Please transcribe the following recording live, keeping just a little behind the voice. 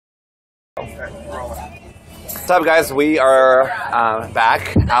What's up, guys? We are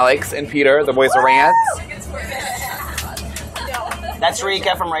back. Alex and Peter, the boys of Raannt. That's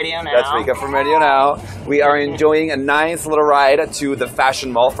Rika from Radio Now. That's Rika from Radio Now. We are enjoying a nice little ride to the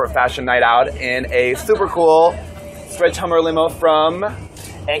Fashion Mall for a fashion night out in a super cool stretch Hummer limo from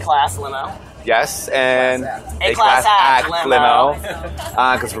A-Class Limo. Yes, and A Class Act Limo.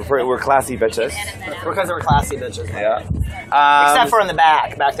 Because we're classy bitches. Because we're classy bitches. Yeah. Except for in the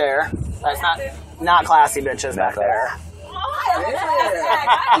back there. That's not classy bitches back there.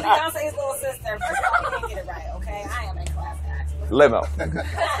 Beyonce's little sister. First of all, you didn't get it right, okay? I am a Class Act Limo.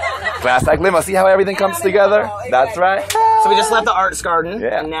 Class Act Limo. See how everything comes together? That's right. So we just left the Arts Garden,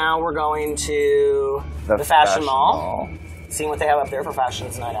 yeah. And now we're going to the Fashion Mall. Seeing what they have up there for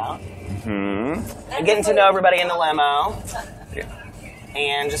Fashion's Night Out. Mm-hmm. And getting to know everybody in the limo. Yeah.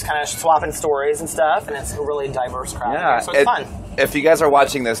 And just kind of swapping stories and stuff. And it's a really diverse crowd. Yeah. So it's fun. If you guys are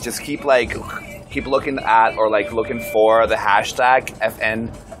watching this, just keep looking at or looking for the hashtag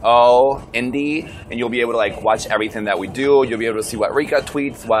FNO Indie, and you'll be able to watch everything that we do. You'll be able to see what Rika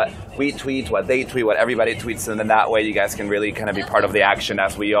tweets, what we tweet, what they tweet, what everybody tweets, and then that way you guys can really kind of be part of the action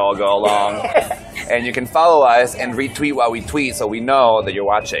as we all go along. And you can follow us and retweet what we tweet, so we know that you're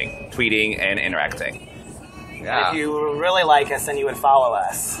watching, tweeting, and interacting. Yeah. And if you really like us, then you would follow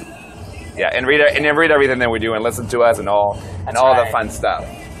us. Yeah, and read everything that we do and listen to us and all the fun stuff.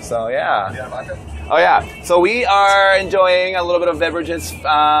 So yeah. Oh yeah. So we are enjoying a little bit of beverages,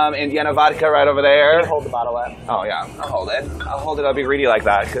 Indiana vodka right over there. You hold the bottle up. Oh yeah, I'll hold it. I'll be greedy like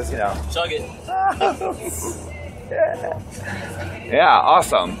that because Chug it. Yeah,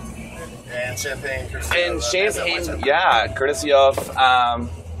 awesome. And champagne. And champagne, yeah, courtesy of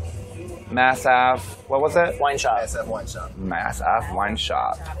Mass Ave. What was it? Wine shop. SF Wine Shop. Mass Ave Wine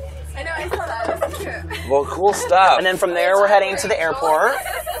Shop. I know, I saw that. That's cute. Well, cool stuff. And then from there, we're heading to the airport.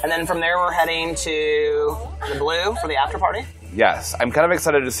 And then from there, we're heading to the Blue for the after party. Yes, I'm kind of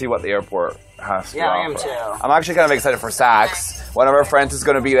excited to see what the airport has to Yeah, I offer. am too. I'm actually kind of excited for Saks. One of our friends is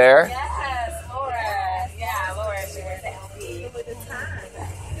going to be there. Yes, Laura. Yeah, Laura, she wears the LP with the time.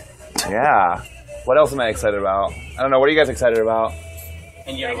 Yeah. What else am I excited about? I don't know. What are you guys excited about?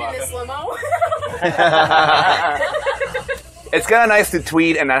 This limo. It's kind of nice to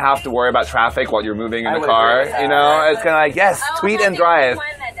tweet and not have to worry about traffic while you're moving in the car. agree with that. You know, it's kind of yes, tweet and drive. One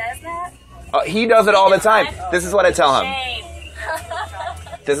that does that? He does it all the time. This is what I tell him. Shame.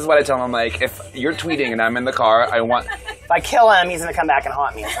 This is what I tell him. I'm like, if you're tweeting and I'm in the car, I want, If I kill him, he's going to come back and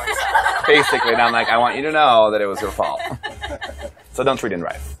haunt me. basically, and I'm like, I want you to know that it was your fault. So don't tweet and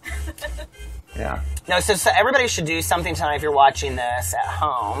drive. Yeah. No, so everybody should do something tonight if you're watching this at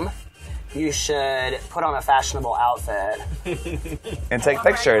home. You should put on a fashionable outfit And take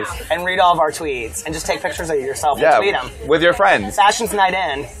pictures. and read all of our tweets and just take pictures of yourself and tweet them. With your friends. Fashion's Night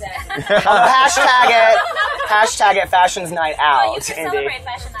In. Hashtag it Fashion's Night Out. You can Indy. celebrate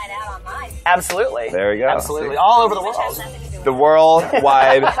Fashion Night Out online. Absolutely. There you go. Absolutely. See? All over the Which has world. nothing to do with The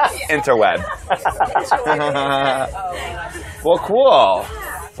worldwide interweb. Well, cool.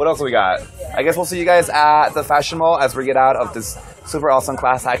 What else we got? I guess we'll see you guys at the Fashion Mall as we get out of this super awesome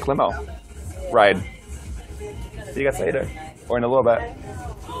Class Act Limo ride. See you guys later. Or in a little bit.